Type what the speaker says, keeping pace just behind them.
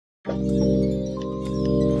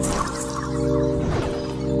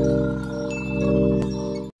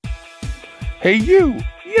Hey you!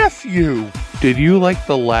 Yes you! Did you like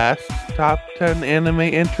the last top 10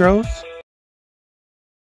 anime intros?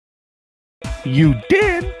 You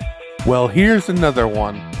did? Well, here's another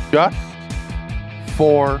one. Just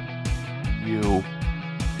for you.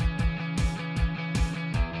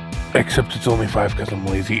 Except it's only 5 because I'm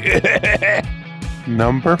lazy.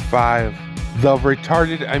 Number 5.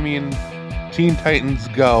 Teen Titans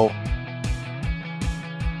Go.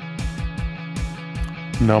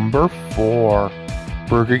 Number 4.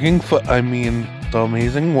 Burger King The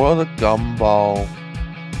Amazing World of Gumball.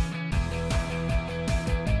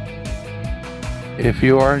 If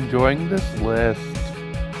you are enjoying this list,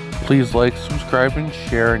 please like, subscribe, and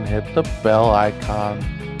share, and hit the bell icon.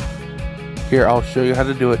 Here, I'll show you how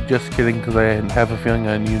to do it. Just kidding, because I have a feeling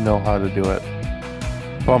you know how to do it.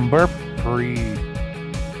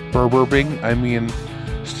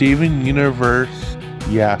 Steven Universe,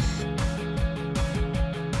 yes.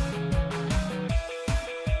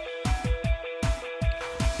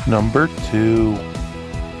 Number 2,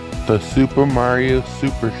 The Super Mario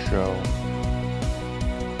Super Show.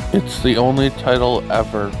 It's the only title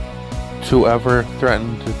ever to ever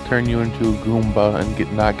threaten to turn you into a Goomba and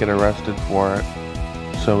not get arrested for it.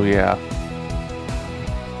 So yeah.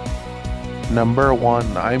 Number 1,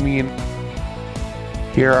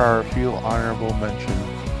 here are a few honorable mentions.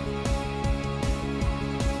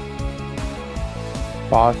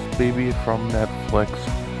 Boss Baby from Netflix.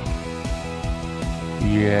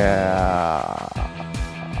 Yeah.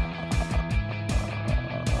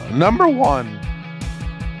 Number 1,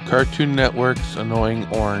 Cartoon Network's Annoying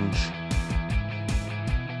Orange.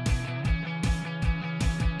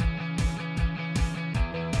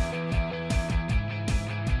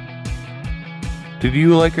 Did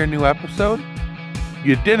you like our new episode?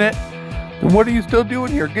 You didn't? Then what are you still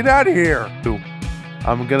doing here? Get out of here!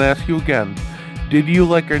 I'm gonna ask you again. Did you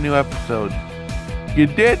like our new episode? You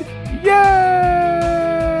did? Yay!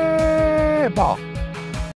 Ball.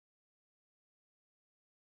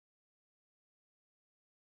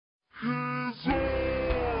 He's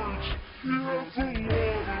orange, he has a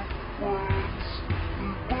lot of friends. We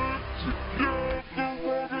went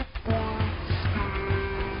together on a bird skin.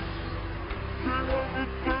 They have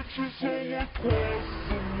adventures all across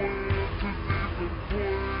the land and even play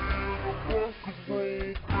in a rock and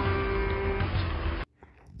roll band.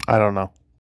 I don't know.